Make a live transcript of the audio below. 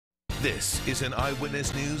This is an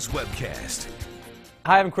Eyewitness News webcast.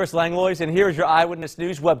 Hi, I'm Chris Langlois, and here's your Eyewitness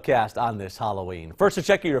News webcast on this Halloween. First, to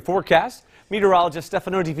check your forecast, meteorologist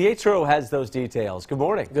Stefano DiPietro has those details. Good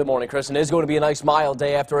morning. Good morning, Chris. And it's going to be a nice mild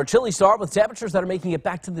day after a chilly start with temperatures that are making it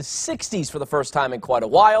back to the 60s for the first time in quite a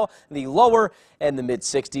while. The lower and the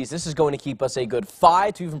mid-60s. This is going to keep us a good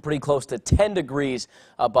 5 to even pretty close to 10 degrees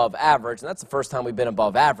above average. And that's the first time we've been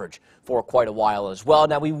above average for quite a while as well.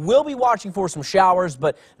 Now, we will be watching for some showers,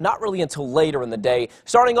 but not really until later in the day.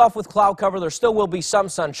 Starting off with cloud cover, there still will be some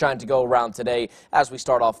sunshine to go around today as we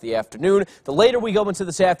start off the afternoon. The later we go into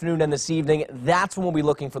this afternoon and this evening, that's when we'll be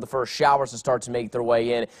looking for the first showers to start to make their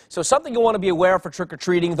way in. So something you want to be aware of for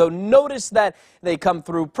trick-or-treating, though notice that they come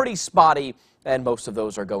through pretty spotty, and most of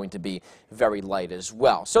those are going to be very light as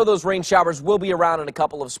well. So those rain showers will be around in a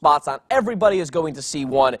couple of spots. Not everybody is going to see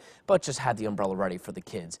one, but just have the umbrella ready for the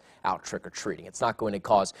kids out trick-or-treating. It's not going to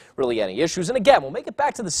cause really any issues. And again, we'll make it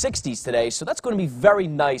back to the 60s today, so that's going to be very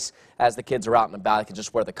nice as the kids are out and about. They can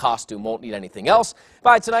just wear the costume, won't need anything else.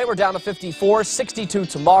 By tonight, we're down to 54, 62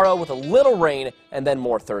 tomorrow with a little rain, and then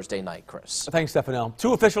more Thursday night, Chris. Thanks, Stefano.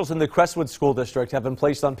 2 officials in the Crestwood School District have been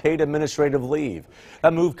placed on paid administrative leave.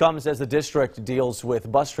 That move comes as the district deals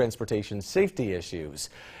with bus transportation safety issues.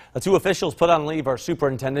 The 2 officials put on leave are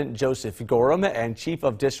Superintendent Joseph Gorham and Chief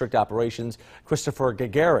of District Operations Christopher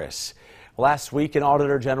Gagaris. Last week, an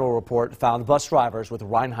Auditor General report found bus drivers with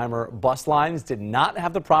Reinheimer bus lines did not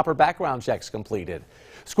have the proper background checks completed.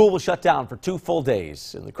 School was shut down for 2 full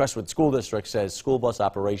days, and the Crestwood School District says school bus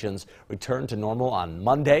operations returned to normal on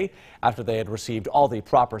Monday after they had received all the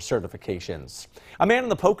proper certifications. A man in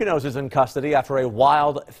the Poconos is in custody after a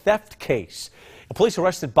wild theft case. Police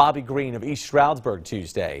arrested Bobby Green of East Stroudsburg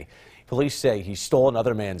Tuesday. Police say he stole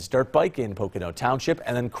another man's dirt bike in Pocono Township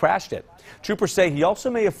and then crashed it. Troopers say he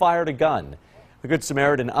also may have fired a gun. The Good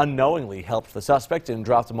Samaritan unknowingly helped the suspect and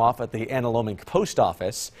dropped him off at the Analomink Post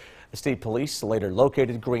Office. The state police later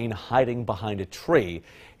located Green hiding behind a tree.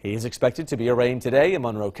 He is expected to be arraigned today in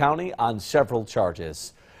Monroe County on several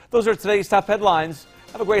charges. Those are today's top headlines.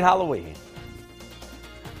 Have a great Halloween.